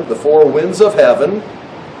heaven, the four winds of heaven,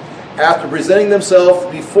 after presenting themselves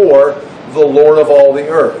before the Lord of all the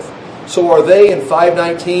earth. So are they in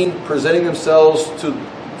 519 presenting themselves to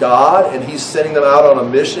God, and He's sending them out on a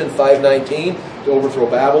mission in 519 to overthrow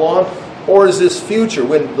Babylon? Or is this future,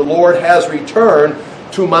 when the Lord has returned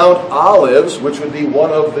to Mount Olives, which would be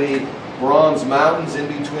one of the bronze mountains in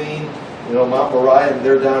between, Mount Moriah, and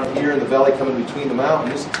they're down here in the valley coming between the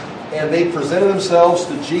mountains. And they presented themselves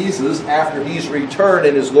to Jesus after He's returned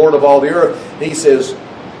and is Lord of all the earth. And He says,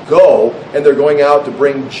 go, and they're going out to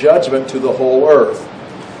bring judgment to the whole earth.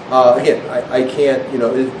 Again, I can't,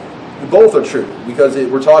 both are true, because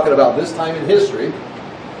we're talking about this time in history,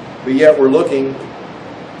 but yet we're looking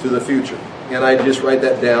to the future. And I just write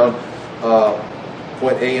that down.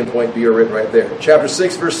 Point A and point B are written right there. Chapter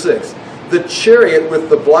 6, verse 6. The chariot with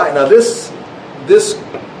the black... Now this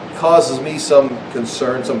causes me some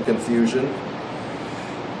concern, some confusion.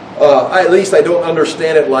 At least I don't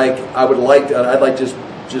understand it like I would like to. I'd like to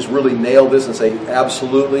just really nail this and say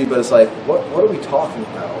absolutely, but it's like, what are we talking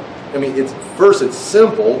about? I mean, it's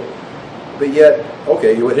simple, but yet,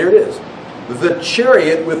 okay, here it is. The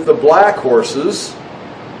chariot with the black horses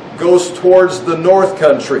goes towards the north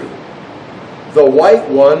country. The white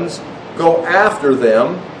ones go after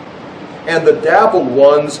them, and the dappled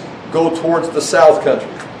ones go towards the south country.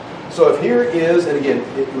 So if here is, and again,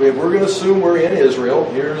 we're going to assume we're in Israel.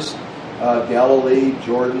 Here's Galilee,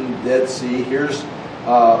 Jordan, Dead Sea. Here's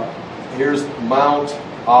Mount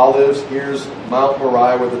Olives. Here's Mount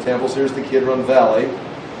Moriah with the temples. Here's the Kidron Valley.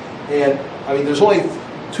 And, there's only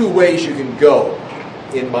two ways you can go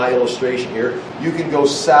in my illustration here. You can go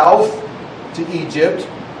south to Egypt.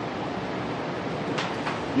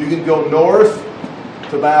 You can go north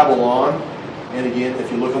to Babylon. And again, if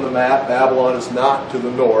you look on the map, Babylon is not to the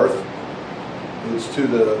north. It's to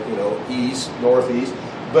the east, northeast.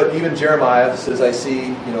 But even Jeremiah says, I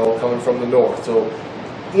see, coming from the north. So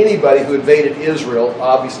anybody who invaded Israel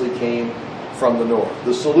obviously came from the north.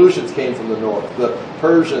 The Seleucids came from the north. The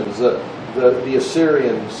Persians, the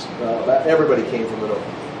Assyrians, everybody came from the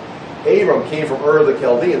north. Abram came from Ur of the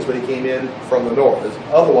Chaldeans, but he came in from the north.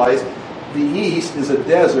 Otherwise, the east is a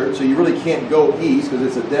desert, so you really can't go east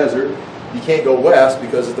because it's a desert. You can't go west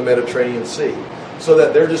because it's the Mediterranean Sea. So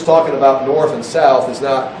that they're just talking about north and south is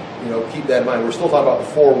not, keep that in mind. We're still talking about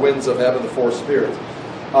the four winds of heaven, the four spirits.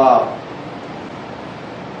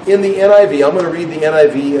 In the NIV, I'm going to read the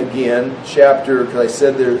NIV again, chapter, because I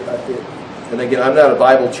said there, and again, I'm not a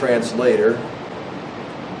Bible translator.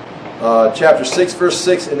 Chapter 6, verse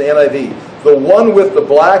 6 in the NIV. The one with the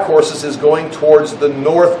black horses is going towards the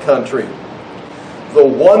north country. The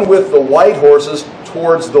one with the white horses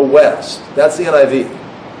towards the west. That's the NIV.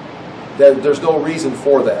 There's no reason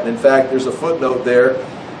for that. In fact, there's a footnote there,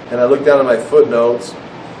 and I look down at my footnotes,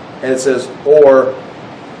 and it says, or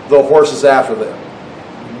the horses after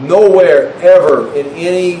them. Nowhere ever in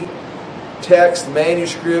any text,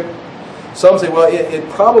 manuscript, some say, well, it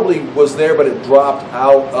probably was there, but it dropped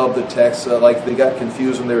out of the text, like they got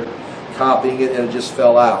confused when they're copying it, and it just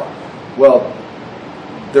fell out. Well,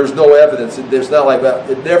 there's no evidence. There's not like that.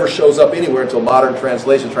 It never shows up anywhere until modern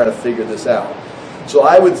translations trying to figure this out. So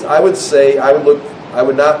I would say I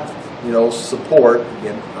would not support.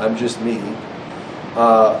 Again, I'm just me.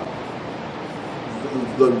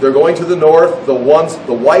 They're going to the north. The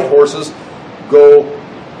white horses go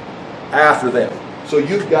after them. So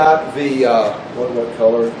you've got the what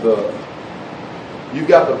color? You've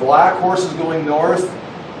got the black horses going north,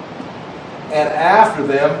 and after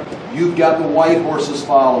them you've got the white horses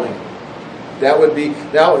following. That would be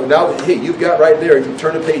now. Hey, you've got right there. You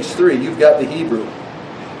turn to page 3. You've got the Hebrew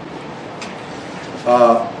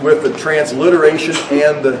with the transliteration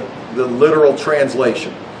and the literal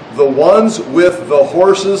translation. The ones with the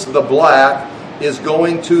horses, the black, is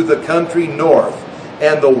going to the country north,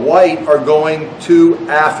 and the white are going to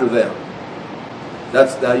after them.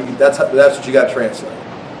 That's what you got to translate.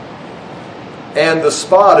 And the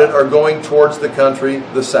spotted are going towards the country,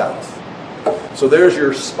 the south. So there's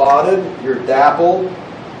your spotted, your dappled,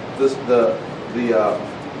 the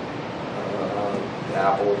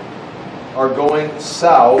dappled are going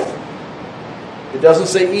south. It doesn't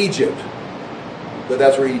say Egypt, but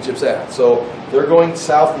that's where Egypt's at. So they're going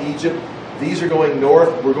south to Egypt. These are going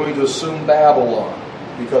north. We're going to assume Babylon,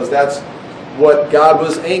 because that's what God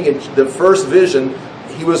was angry. The first vision,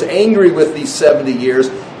 He was angry with these 70 years,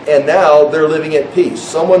 and now they're living at peace.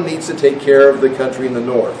 Someone needs to take care of the country in the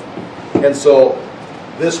north. And so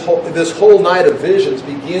this whole night of visions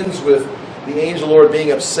begins with the angel Lord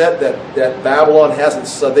being upset that Babylon hasn't.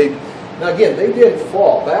 Now again, they didn't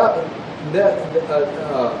fall.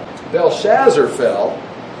 Belshazzar fell,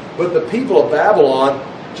 but the people of Babylon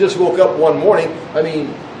just woke up one morning. I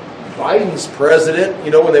mean, Biden's president,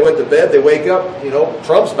 when they went to bed, they wake up,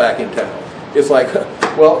 Trump's back in town. It's like,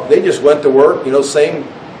 well, they just went to work, same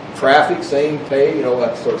traffic, same pay,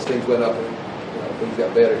 that sort of things went up, and things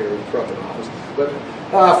got better here with Trump in office. But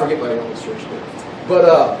forget my illustration.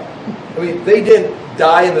 But they didn't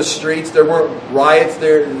die in the streets. There weren't riots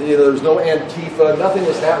there. There was no Antifa. Nothing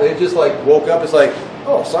was happening. They just woke up. It's like,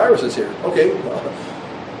 oh, Cyrus is here. Okay, well,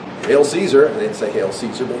 Hail Caesar. They didn't say Hail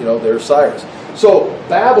Caesar, but there's Cyrus. So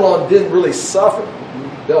Babylon didn't really suffer.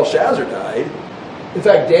 Belshazzar died. In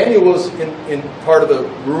fact, Daniel was in part of the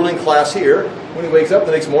ruling class here. When he wakes up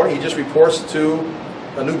the next morning, he just reports to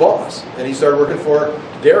a new boss. And he started working for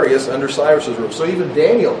Darius under Cyrus's rule. So even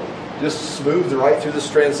Daniel just smoothed right through this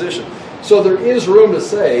transition. So there is room to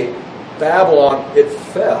say Babylon, it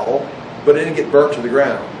fell, but it didn't get burnt to the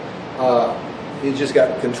ground. It just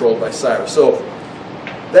got controlled by Cyrus. So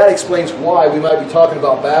that explains why we might be talking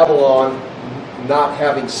about Babylon not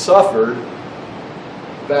having suffered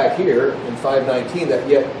back here in 519,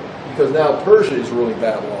 because now Persia is ruling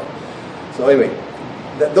Babylon. So anyway,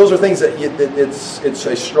 those are things that it's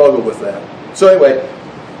a struggle with that. So anyway,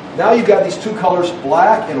 now you've got these two colors,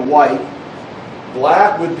 black and white.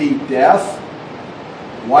 Black would be death.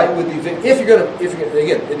 White would be victory. If you're gonna,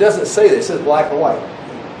 again, it doesn't say that. It says black and white.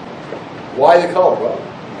 Why the color? Well,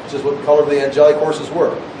 it's just what the color of the angelic horses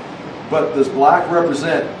were. But does black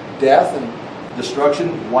represent death and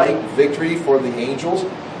destruction? White, victory for the angels?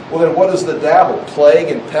 Well, then what is the dabble? Plague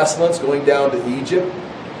and pestilence going down to Egypt?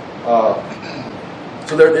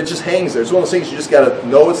 So it just hangs there. It's one of those things you just got to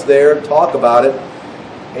know it's there, talk about it,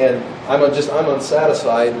 and I'm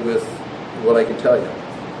unsatisfied with what I can tell you.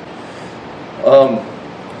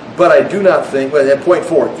 But I do not think, at point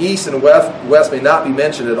 4, east and west may not be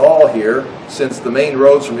mentioned at all here, since the main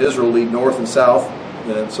roads from Israel lead north and south,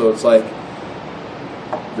 and so it's like,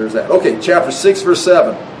 there's that. Okay, chapter 6, verse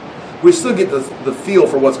 7. We still get the feel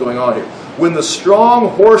for what's going on here. When the strong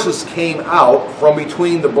horses came out from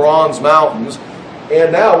between the bronze mountains,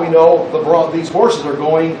 and now we know these horses are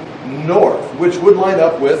going north, which would line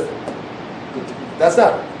up with, that's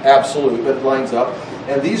not absolute, but it lines up,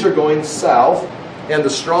 and these are going south, and the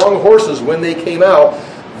strong horses, when they came out,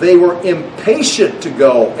 they were impatient to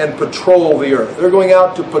go and patrol the earth. They're going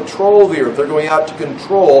out to patrol the earth. They're going out to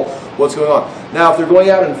control what's going on. Now, if they're going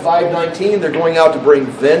out in 519, they're going out to bring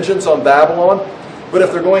vengeance on Babylon. But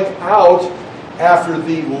if they're going out after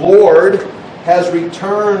the Lord has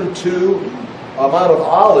returned to Mount of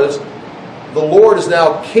Olives, the Lord is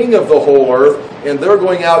now king of the whole earth, and they're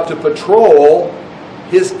going out to patrol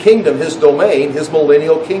his kingdom, his domain, his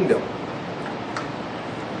millennial kingdom.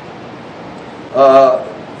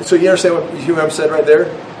 So you understand what I'm saying right there?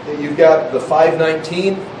 You've got the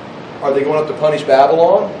 519. Are they going up to punish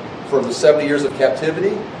Babylon for the 70 years of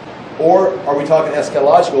captivity? Or are we talking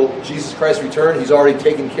eschatological? Jesus Christ returned. He's already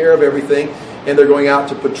taken care of everything. And they're going out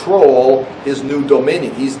to patrol his new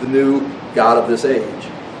dominion. He's the new God of this age.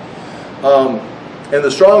 And the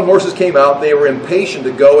strong horses came out. They were impatient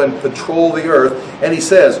to go and patrol the earth. And he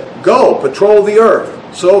says, go, patrol the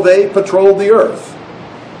earth. So they patrolled the earth.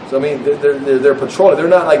 So, I mean, they're patrolling. They're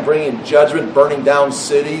not like bringing judgment, burning down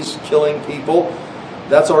cities, killing people.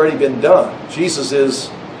 That's already been done. Jesus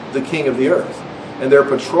is the king of the earth. And they're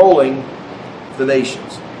patrolling the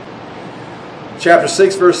nations. Chapter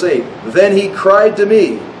 6, verse 8. Then he cried to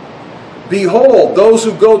me, behold, those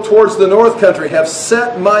who go towards the north country have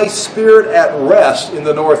set my spirit at rest in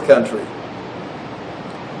the north country.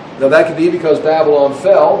 Now that could be because Babylon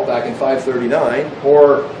fell back in 539,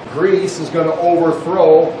 or Greece is going to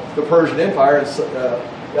overthrow the Persian Empire, and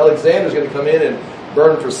Alexander is going to come in and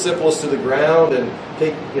burn Persepolis to the ground and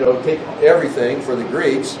take everything for the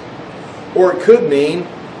Greeks. Or it could mean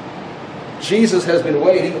Jesus has been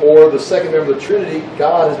waiting, or the second member of the Trinity,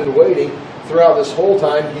 God, has been waiting throughout this whole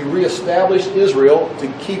time. He reestablished Israel to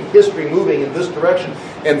keep history moving in this direction.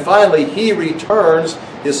 And finally, he returns.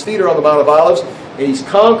 His feet are on the Mount of Olives, and he's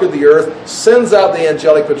conquered the earth, sends out the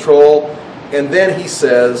angelic patrol, and then he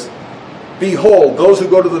says, behold, those who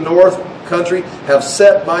go to the north country have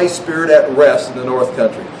set my spirit at rest in the north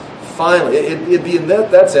country. Finally, it'd be in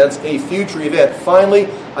that sense a future event. Finally,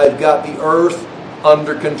 I've got the earth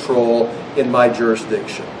under control in my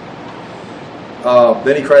jurisdiction.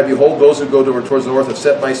 Then he cried, behold, those who go towards the north have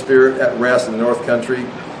set my spirit at rest in the north country.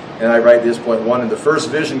 And I write this, point 1. In the first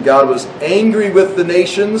vision, God was angry with the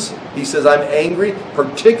nations. He says, I'm angry,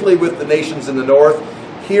 particularly with the nations in the north.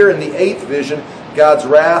 here in the 8th vision, God's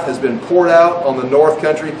wrath has been poured out on the north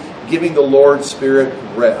country, giving the Lord's Spirit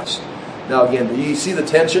rest. Now again, do you see the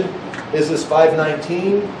tension? Is this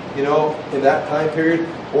 519, in that time period?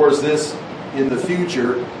 Or is this in the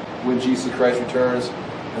future when Jesus Christ returns?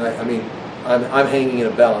 And I'm hanging in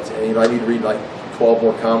a balance. And I need to read like 12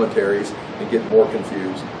 more commentaries and get more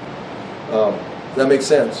confused. That makes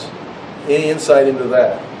sense. Any insight into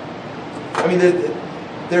that? I mean,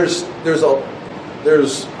 there's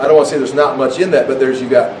I don't want to say there's not much in that, but you've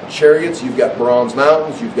got chariots, you've got bronze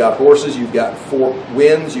mountains, you've got horses, you've got 4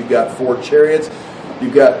 winds, you've got 4 chariots,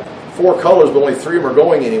 you've got 4 colors, but only 3 of them are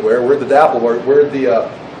going anywhere. Where'd the dapple? Where'd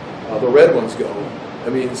the red ones go? I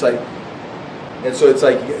mean, it's like, and so it's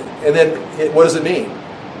like, and then what does it mean?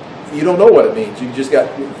 You don't know what it means.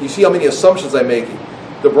 You see how many assumptions I'm making.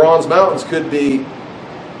 The bronze mountains could be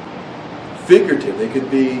figurative. They could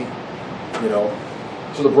be,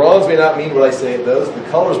 so the bronze may not mean what I say it does. The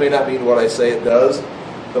colors may not mean what I say it does.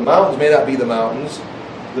 The mountains may not be the mountains.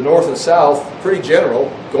 The north and south, pretty general.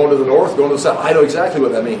 Going to the north, going to the south. I know exactly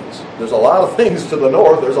what that means. There's a lot of things to the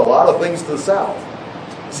north. There's a lot of things to the south.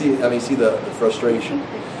 See the frustration.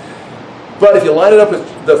 But if you line it up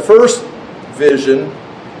with the first vision,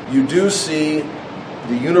 you do see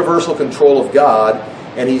the universal control of God,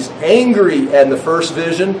 and He's angry at the first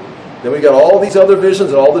vision. Then we got all these other visions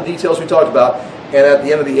and all the details we talked about. And at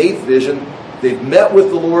the end of the 8th vision, they've met with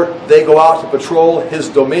the Lord. They go out to patrol His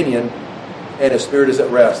dominion, and His Spirit is at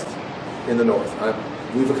rest in the north.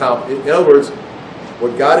 We've accomplished. In other words,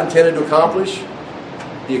 what God intended to accomplish,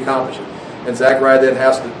 He accomplished it. And Zechariah then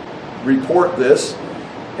has to report this,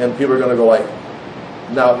 and people are going to go like,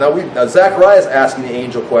 now Zechariah is asking the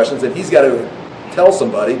angel questions, and he's got to tell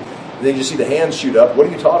somebody. And then you see the hands shoot up. What are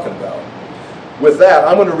you talking about? With that,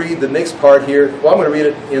 I'm going to read the next part here. Well, I'm going to read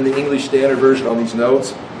it in the English Standard Version on these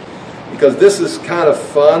notes, because this is kind of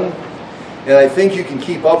fun, and I think you can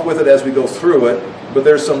keep up with it as we go through it, but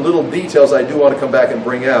there's some little details I do want to come back and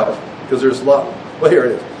bring out, because there's a lot. Well, here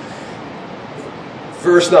it is.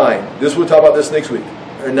 Verse 9. We'll talk about this next week.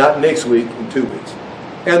 Or not next week, in 2 weeks.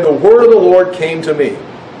 And the word of the Lord came to me.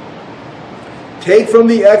 Take from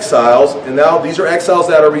the exiles, and now these are exiles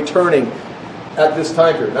that are returning at this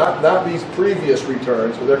time period. Not these previous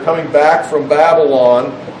returns, but they're coming back from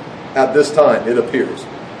Babylon at this time, it appears.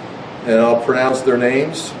 And I'll pronounce their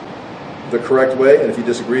names the correct way, and if you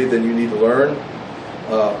disagree, then you need to learn.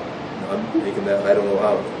 I'm making that, I don't know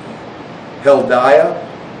how. Heldiah,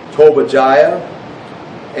 Tobijah,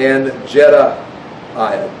 and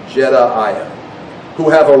Jedaiah, who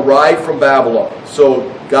have arrived from Babylon. So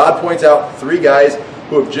God points out 3 guys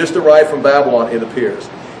who have just arrived from Babylon, it appears.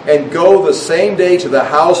 And go the same day to the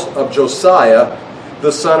house of Josiah,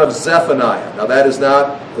 the son of Zephaniah. Now that is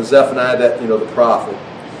not the Zephaniah that, the prophet.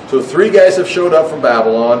 So 3 guys have showed up from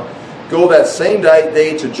Babylon. Go that same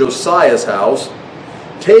day to Josiah's house.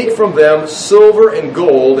 Take from them silver and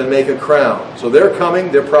gold and make a crown. So they're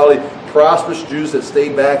coming. They're probably prosperous Jews that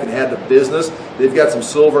stayed back and had the business. They've got some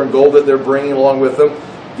silver and gold that they're bringing along with them.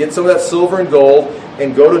 Get some of that silver and gold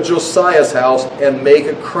and go to Josiah's house and make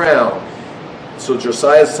a crown. So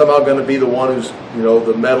Josiah is somehow going to be the one who's,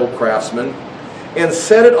 the metal craftsman. And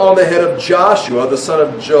set it on the head of Joshua, the son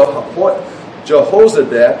of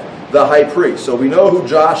Jehozadak, the high priest. So we know who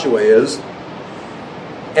Joshua is.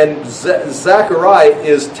 And Zechariah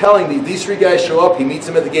is telling these 3 guys show up. He meets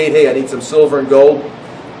them at the gate. Hey, I need some silver and gold.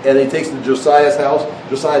 And he takes them to Josiah's house.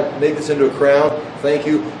 Josiah, make this into a crown. Thank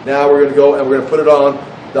you. Now we're going to go and we're going to put it on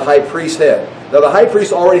the high priest's head. Now the high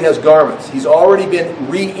priest already has garments. He's already been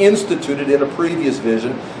reinstituted in a previous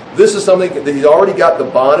vision. This is something that he's already got the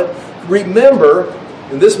bonnet. Remember,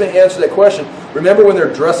 and this may answer that question, remember when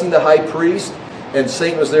they're dressing the high priest and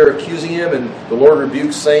Satan was there accusing him and the Lord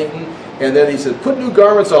rebuked Satan, and then he said, put new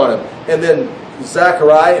garments on him. And then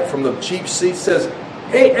Zechariah from the cheap seat says,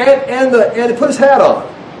 hey, and put his hat on.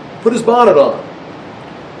 Put his bonnet on.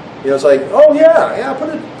 It's like, oh yeah,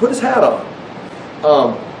 put his hat on.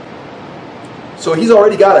 So he's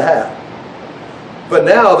already got a hat. But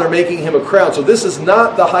now they're making him a crown. So this is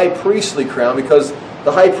not the high priestly crown, because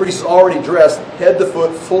the high priest is already dressed, head to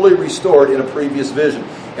foot, fully restored in a previous vision.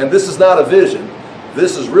 And this is not a vision.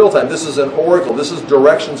 This is real time. This is an oracle. This is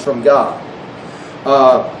directions from God.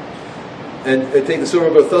 And take the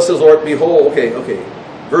silver, but thus says the Lord, behold, okay.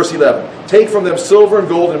 Verse 11. Take from them silver and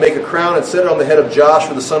gold and make a crown and set it on the head of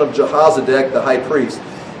Joshua, the son of Jehozadak, the high priest.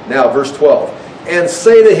 Now, verse 12. And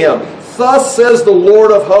say to him, thus says the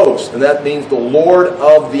Lord of hosts. And that means the Lord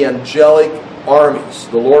of the angelic armies.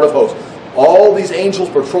 The Lord of hosts. All these angels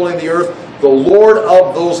patrolling the earth. The Lord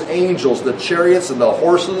of those angels, the chariots and the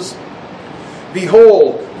horses.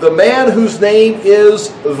 Behold, the man whose name is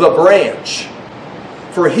the branch.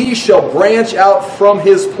 For he shall branch out from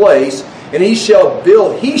his place, and he shall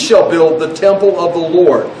build the temple of the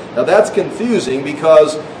Lord. Now that's confusing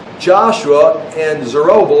because Joshua and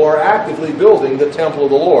Zerubbabel are actively building the temple of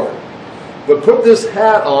the Lord. But put this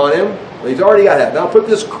hat on him. He's already got a hat. Now put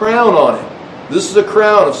this crown on him. This is a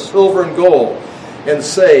crown of silver and gold. And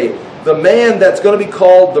say, the man that's going to be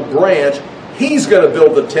called the branch, he's going to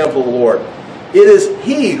build the temple of the Lord. It is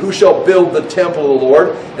he who shall build the temple of the Lord.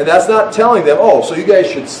 And that's not telling them, oh, so you guys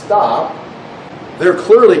should stop. They're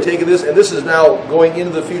clearly taking this, and this is now going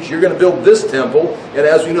into the future. You're going to build this temple, and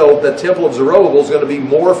as we know, the temple of Zerubbabel is going to be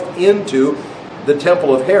morphed into the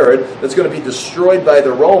temple of Herod that's going to be destroyed by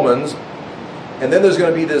the Romans. And then there's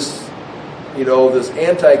going to be this, this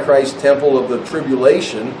Antichrist temple of the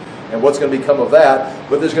tribulation, and what's going to become of that.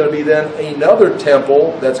 But there's going to be then another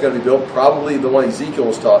temple that's going to be built, probably the one Ezekiel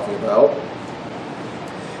was talking about.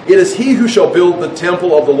 It is he who shall build the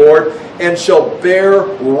temple of the Lord and shall bear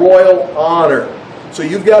royal honor. So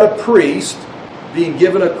you've got a priest being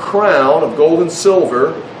given a crown of gold and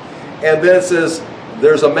silver, and then it says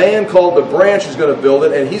there's a man called the branch who's going to build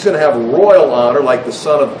it, and he's going to have royal honor like the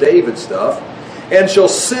son of David stuff, and shall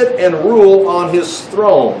sit and rule on his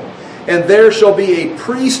throne. And there shall be a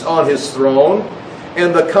priest on his throne,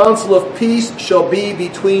 and the council of peace shall be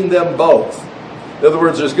between them both. In other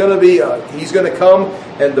words, there's going to be he's going to come,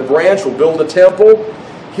 and the branch will build a temple.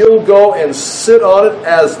 He'll go and sit on it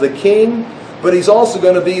as the king, but he's also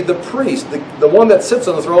going to be the priest. The one that sits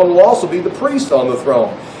on the throne will also be the priest on the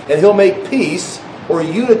throne. And he'll make peace or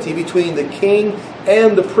unity between the king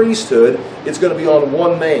and the priesthood. It's going to be on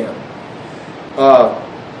one man.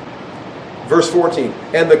 Verse 14,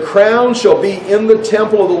 and the crown shall be in the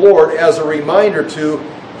temple of the Lord as a reminder to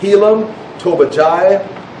Helam, Tobijah,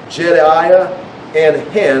 Jedaiah, and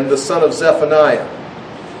Hen, the son of Zephaniah.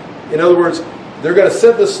 In other words, they're going to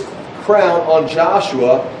set this crown on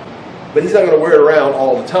Joshua, but he's not going to wear it around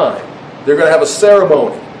all the time. They're going to have a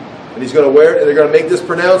ceremony, and he's going to wear it, and they're going to make this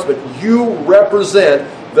pronouncement. You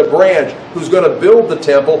represent the branch who's going to build the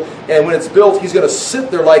temple, and when it's built, he's going to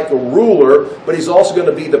sit there like the ruler, but he's also going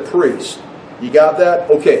to be the priest. You got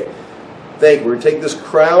that? Okay. Thank you. We're going to take this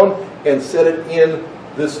crown and set it in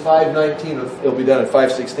this 519. It'll be done at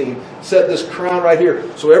 516. Set this crown right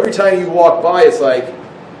here. So every time you walk by, it's like,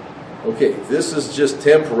 okay, this is just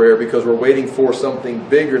temporary because we're waiting for something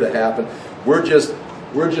bigger to happen. We're just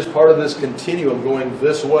part of this continuum going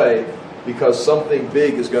this way because something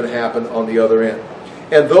big is going to happen on the other end.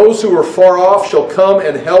 And those who are far off shall come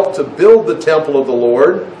and help to build the temple of the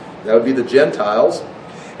Lord. That would be the Gentiles.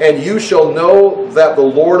 And you shall know that the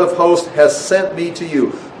Lord of hosts has sent me to you.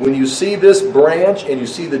 When you see this branch and you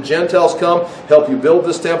see the Gentiles come, help you build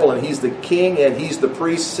this temple, and he's the king and he's the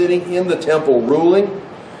priest sitting in the temple ruling,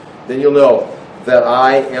 then you'll know that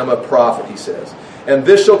I am a prophet, he says. And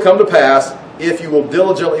this shall come to pass if you will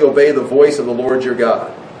diligently obey the voice of the Lord your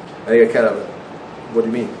God. I think I kind of, what do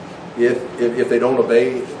you mean? If they don't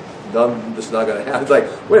obey, none, this is not going to happen. It's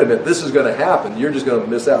like, wait a minute, this is going to happen. You're just going to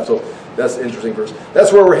miss out. So that's an interesting verse.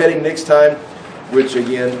 That's where we're heading next time, which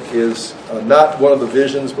again is not one of the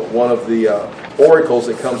visions, but one of the oracles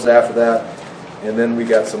that comes after that. And then we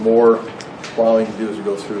got some more plowing to do as we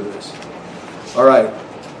go through this. All right.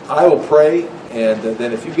 I will pray, and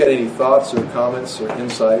then if you've got any thoughts or comments or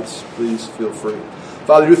insights, please feel free.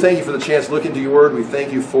 Father, we thank you for the chance to look into your word. We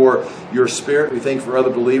thank you for your spirit. We thank you for other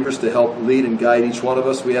believers to help lead and guide each one of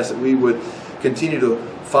us. We ask that we would continue to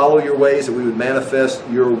follow your ways, that we would manifest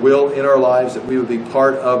your will in our lives, that we would be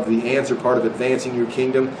part of the answer, part of advancing your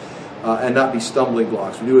kingdom, and not be stumbling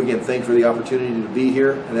blocks. We do again thank you for the opportunity to be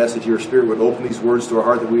here, and ask that your spirit would open these words to our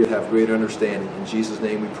heart, that we would have greater understanding. In Jesus'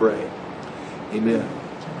 name we pray. Amen.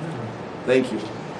 Thank you.